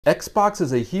Xbox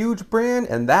is a huge brand,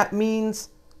 and that means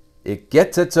it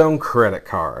gets its own credit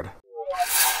card.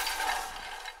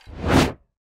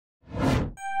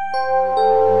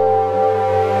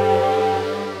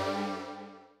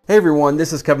 Hey everyone,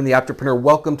 this is Kevin the Apptrepreneur.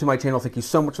 Welcome to my channel. Thank you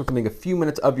so much for spending a few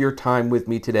minutes of your time with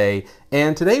me today.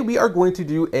 And today we are going to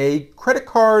do a credit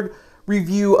card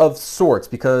review of sorts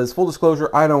because, full disclosure,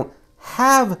 I don't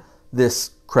have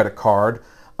this credit card.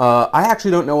 I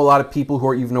actually don't know a lot of people who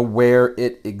are even aware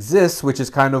it exists, which is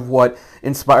kind of what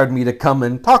inspired me to come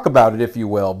and talk about it, if you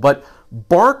will. But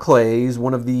Barclays,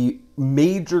 one of the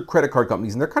major credit card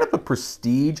companies, and they're kind of a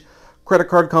prestige credit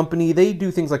card company. They do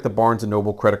things like the Barnes &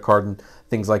 Noble credit card and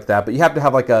things like that, but you have to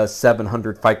have like a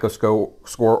 700 FICO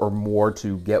score or more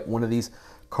to get one of these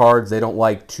cards. They don't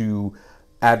like to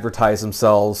advertise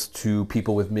themselves to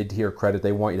people with mid-tier credit.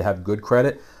 They want you to have good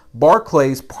credit.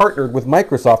 Barclays partnered with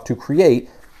Microsoft to create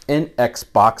an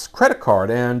Xbox credit card,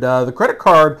 and the credit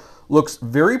card looks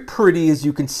very pretty. As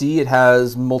you can see, it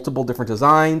has multiple different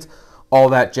designs, all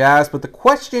that jazz. But the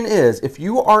question is, if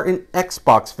you are an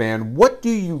Xbox fan, what do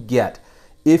you get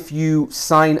if you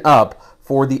sign up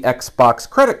for the Xbox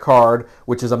credit card,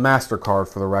 which is a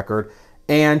MasterCard for the record,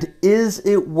 and is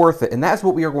it worth it? And that's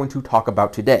what we are going to talk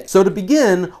about today. So to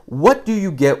begin, what do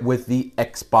you get with the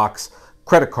Xbox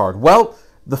credit card? Well,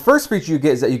 the first feature you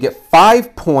get is that you get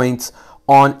 5 points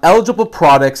on eligible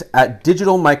products at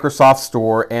Digital Microsoft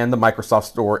Store and the Microsoft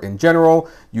Store in general.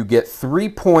 You get 3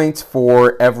 points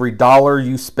for every dollar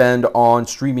you spend on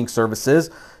streaming services.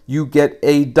 You get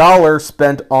 $1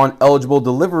 spent on eligible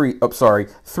delivery,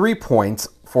 3 points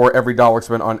for every dollar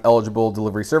spent on eligible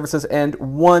delivery services, and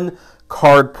 1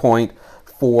 card point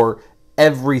for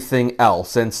everything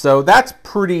else. And so that's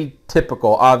pretty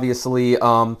typical. Obviously,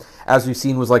 as we've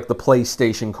seen, was like the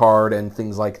PlayStation card and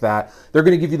things like that. They're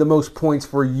going to give you the most points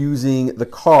for using the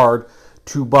card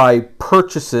to buy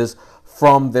purchases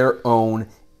from their own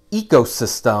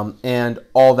ecosystem and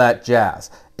all that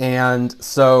jazz. And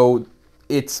so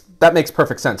that makes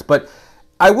perfect sense. But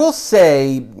I will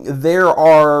say there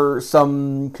are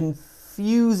some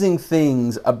confusing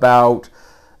things about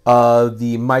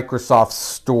the Microsoft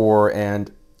Store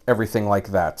and everything like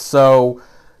that. So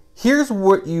here's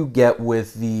what you get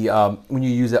with the when you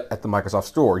use it at the Microsoft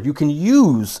Store. You can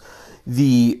use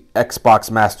the Xbox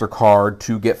MasterCard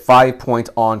to get 5 points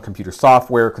on computer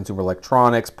software, consumer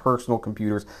electronics, personal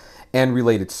computers, and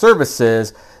related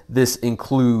services. This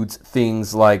includes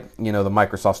things like, you know, the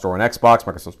Microsoft Store on Xbox,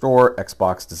 Microsoft Store,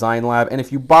 Xbox Design Lab, and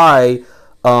if you buy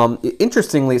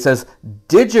interestingly, it says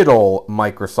digital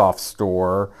Microsoft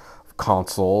Store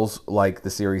consoles like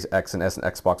the Series X and S and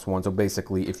Xbox One. So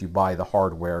basically, if you buy the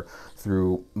hardware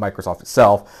through Microsoft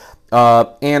itself,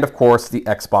 and of course the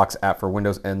Xbox app for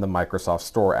Windows and the Microsoft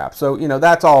Store app. So, you know,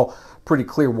 that's all pretty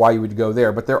clear why you would go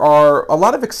there. But there are a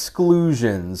lot of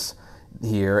exclusions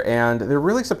here, and they're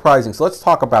really surprising. So let's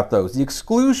talk about those. The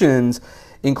exclusions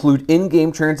include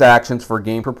in-game transactions for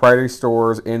game proprietary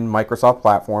stores in Microsoft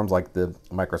platforms like the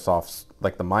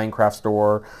Minecraft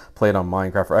store, play it on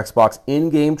Minecraft for Xbox,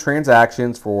 in-game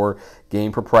transactions for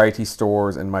game proprietary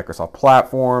stores in Microsoft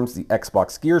platforms, the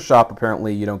Xbox Gear Shop,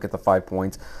 apparently you don't get the 5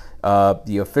 points,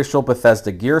 the official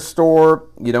Bethesda Gear Store,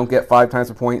 you don't get 5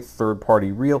 times a point,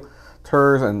 third-party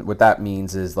realtors, and what that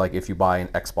means is, like, if you buy an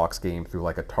Xbox game through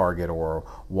like a Target or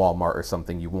Walmart or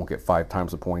something, you won't get 5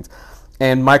 times the points.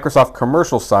 And Microsoft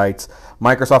commercial sites,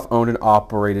 Microsoft owned and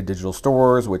operated digital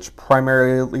stores, which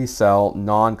primarily sell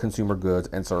non-consumer goods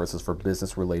and services for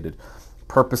business-related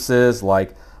purposes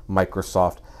like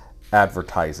Microsoft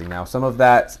advertising. Now, some of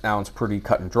that sounds pretty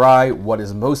cut and dry. What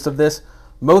is most of this?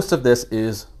 Most of this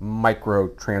is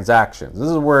microtransactions. This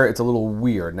is where it's a little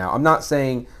weird. Now, I'm not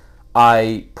saying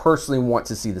I personally want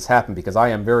to see this happen because I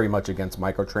am very much against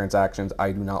microtransactions.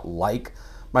 I do not like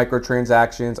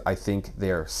microtransactions. I think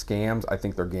they're scams. I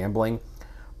think they're gambling.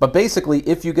 But basically,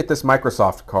 if you get this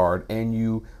Microsoft card and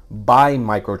you buy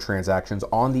microtransactions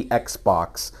on the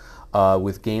Xbox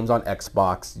with games on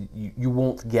Xbox, you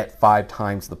won't get 5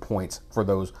 times the points for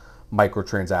those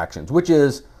microtransactions, which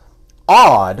is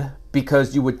odd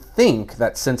because you would think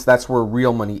that since that's where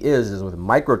real money is with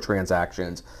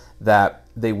microtransactions, that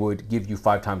they would give you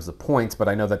 5 times the points, but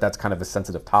I know that that's kind of a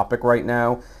sensitive topic right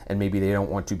now, and maybe they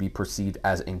don't want to be perceived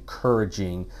as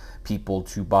encouraging people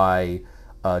to buy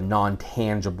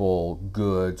non-tangible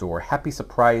goods or happy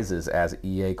surprises, as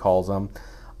EA calls them.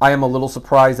 I am a little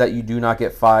surprised that you do not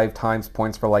get 5 times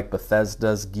points for like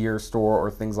Bethesda's Gear Store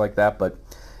or things like that, but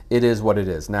it is what it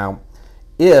is. Now,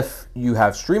 if you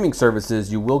have streaming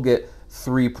services, you will get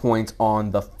 3 points on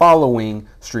the following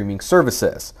streaming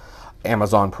services.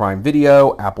 Amazon Prime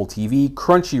Video, Apple TV,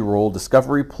 Crunchyroll,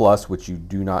 Discovery Plus, which you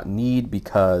do not need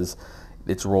because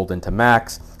it's rolled into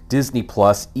Max, Disney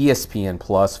Plus, ESPN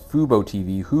Plus, Fubo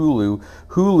TV,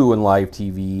 Hulu and Live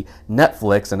TV,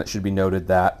 Netflix, and it should be noted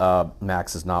that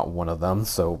Max is not one of them,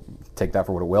 so take that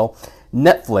for what it will.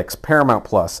 Netflix, Paramount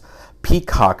Plus,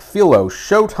 Peacock, Philo,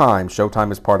 Showtime.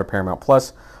 Showtime is part of Paramount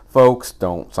Plus. Folks,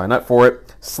 don't sign up for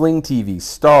it. Sling TV,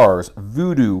 Stars,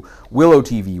 Vudu, Willow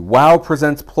TV, Wow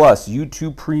Presents Plus,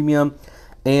 YouTube Premium,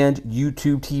 and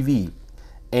YouTube TV.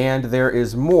 And there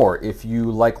is more. If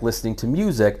you like listening to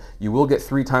music, you will get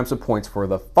 3 times the points for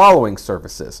the following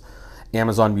services: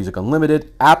 Amazon Music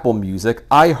Unlimited, Apple Music,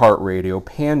 iHeartRadio,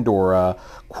 Pandora,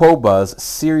 Qobuz,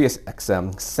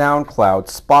 SiriusXM, SoundCloud,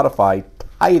 Spotify,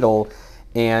 Tidal,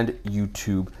 and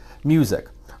YouTube Music.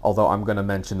 Although I'm going to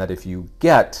mention that if you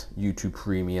get YouTube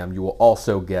Premium, you will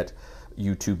also get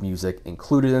YouTube Music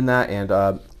included in that. And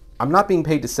I'm not being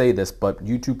paid to say this, but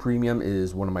YouTube Premium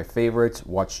is one of my favorites.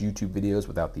 Watch YouTube videos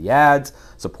without the ads,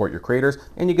 support your creators,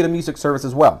 and you get a music service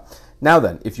as well. Now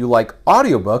then, if you like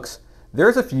audiobooks,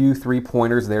 there's a few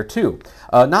 3-pointers there too.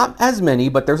 Not as many,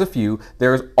 but there's a few.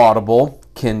 There's Audible,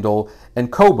 Kindle,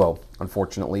 and Kobo.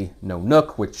 Unfortunately, no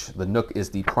Nook, which the Nook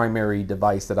is the primary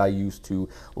device that I use to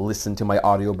listen to my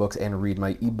audiobooks and read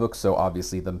my ebooks. So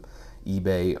obviously the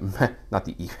the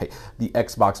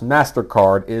Xbox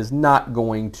MasterCard is not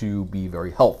going to be very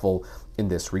helpful in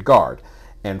this regard.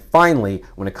 And finally,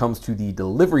 when it comes to the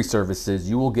delivery services,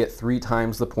 you will get 3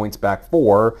 times the points back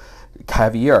for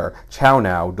Caviar,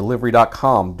 ChowNow,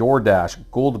 Delivery.com, DoorDash,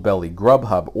 Goldbelly,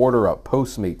 Grubhub, OrderUp,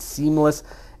 Postmates, Seamless,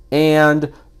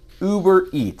 and Uber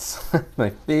Eats.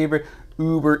 My favorite,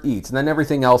 Uber Eats. And then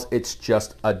everything else, it's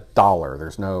just $1.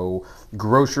 There's no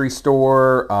grocery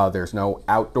store, there's no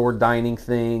outdoor dining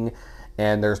thing,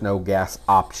 and there's no gas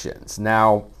options.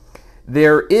 Now,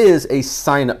 there is a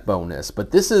sign-up bonus,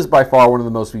 but this is by far one of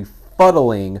the most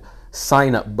befuddling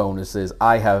sign-up bonuses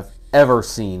I have ever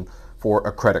seen for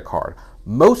a credit card.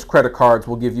 Most credit cards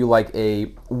will give you like a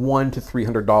 $100 to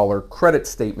 $300 credit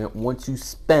statement once you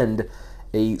spend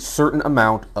a certain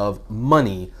amount of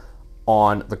money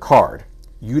on the card.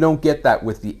 You don't get that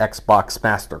with the Xbox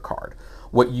MasterCard.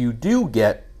 What you do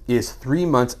get is 3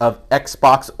 months of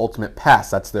Xbox Ultimate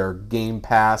Pass. That's their Game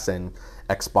Pass and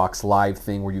Xbox Live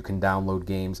thing where you can download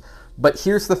games. But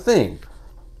here's the thing.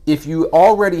 If you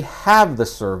already have the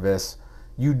service,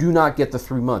 you do not get the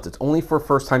 3 months. It's only for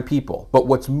first-time people. But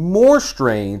what's more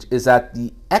strange is that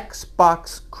the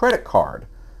Xbox credit card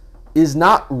is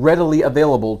not readily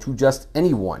available to just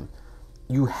anyone.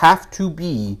 You have to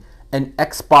be an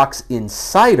Xbox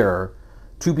insider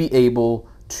to be able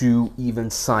to even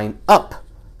sign up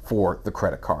for the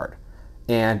credit card.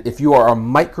 And if you are a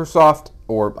Microsoft,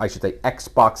 or I should say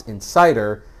Xbox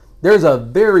insider, there's a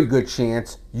very good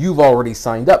chance you've already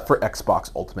signed up for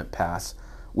Xbox Ultimate Pass,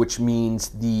 which means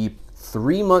the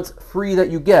 3 months free that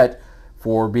you get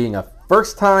for being a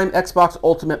first-time Xbox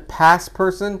Ultimate Pass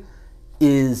person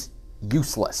is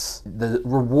useless. The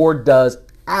reward does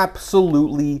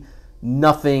absolutely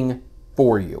nothing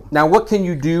for you. Now, what can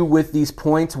you do with these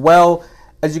points? Well,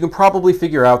 as you can probably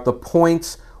figure out, the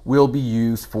points will be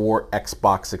used for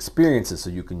Xbox experiences. So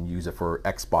you can use it for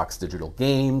Xbox digital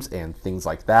games and things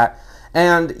like that.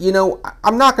 And, you know,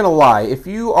 I'm not going to lie, if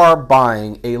you are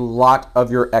buying a lot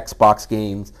of your Xbox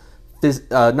games,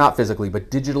 not physically, but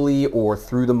digitally or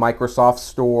through the Microsoft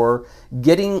Store,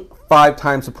 getting 5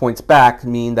 times the points back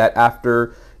mean that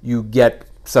after you get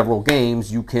several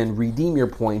games, you can redeem your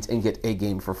points and get a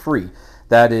game for free.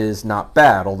 That is not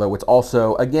bad, although it's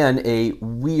also, again, a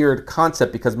weird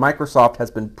concept because Microsoft has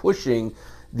been pushing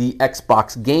the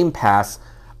Xbox Game Pass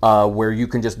where you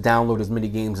can just download as many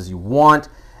games as you want.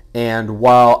 And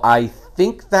while I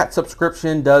think that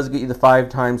subscription does get you the 5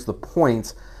 times the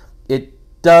points, it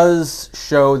does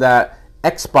show that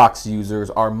Xbox users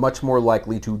are much more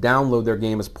likely to download their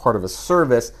game as part of a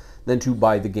service than to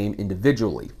buy the game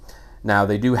individually. Now,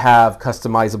 they do have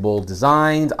customizable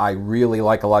designs. I really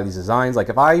like a lot of these designs. Like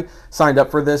if I signed up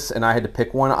for this and I had to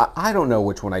pick one, I don't know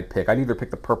which one I'd pick. I'd either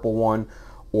pick the purple one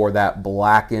or that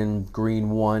black and green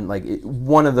one.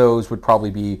 One of those would probably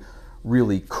be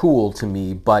really cool to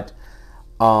me, but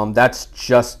that's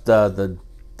just the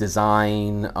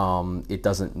design. It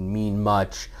doesn't mean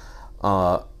much.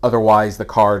 Otherwise, the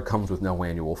card comes with no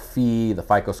annual fee, the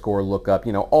FICO score lookup,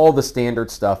 you know, all the standard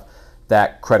stuff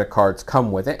that credit cards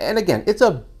come with. And again, it's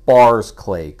a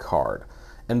Barclays card.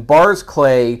 And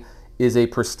Barclays is a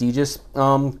prestigious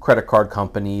credit card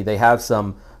company. They have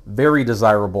some very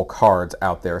desirable cards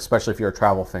out there, especially if you're a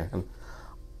travel fan.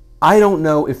 I don't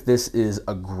know if this is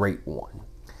a great one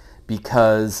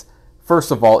because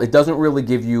First of all, it doesn't really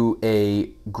give you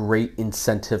a great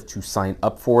incentive to sign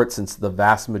up for it, since the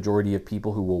vast majority of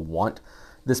people who will want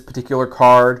this particular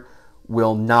card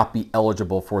will not be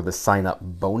eligible for the sign-up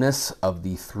bonus of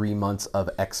the 3 months of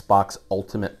Xbox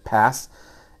Ultimate Pass.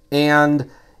 And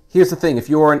here's the thing, if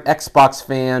you're an Xbox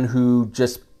fan who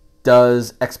just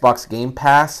does Xbox Game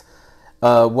Pass,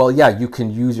 well, yeah, you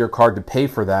can use your card to pay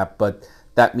for that, but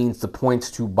that means the points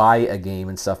to buy a game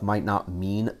and stuff might not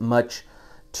mean much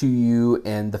to you.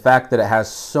 And the fact that it has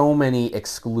so many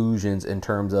exclusions in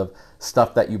terms of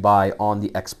stuff that you buy on the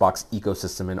Xbox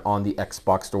ecosystem and on the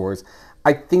Xbox stores,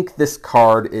 I think this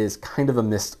card is kind of a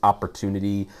missed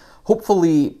opportunity.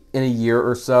 Hopefully in a year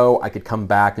or so, I could come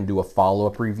back and do a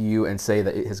follow-up review and say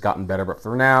that it has gotten better, but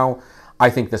for now, I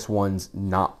think this one's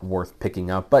not worth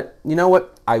picking up. But you know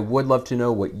what? I would love to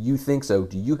know what you think. So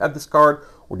do you have this card,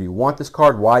 or do you want this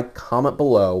card? Why? Comment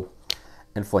below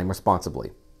and flame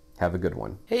responsibly. Have a good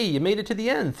one. Hey, you made it to the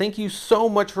end. Thank you so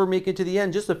much for making it to the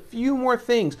end. Just a few more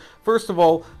things. First of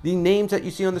all, the names that you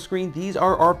see on the screen, these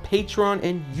are our Patreon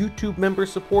and YouTube member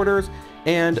supporters,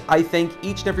 and I thank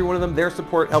each and every one of them. Their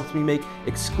support helps me make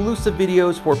exclusive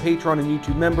videos for Patreon and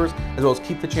YouTube members, as well as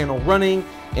keep the channel running,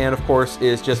 and of course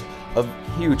is just of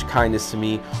huge kindness to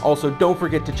me. Also, don't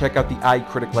forget to check out the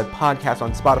iCritic-led podcast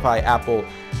on Spotify, Apple,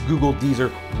 Google,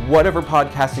 Deezer, whatever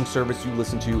podcasting service you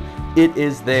listen to, it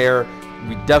is there.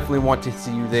 We definitely want to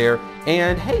see you there.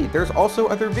 And hey, there's also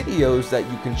other videos that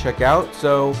you can check out.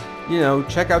 So, you know,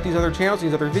 check out these other channels,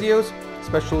 these other videos,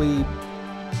 especially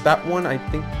that one. I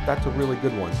think that's a really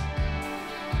good one.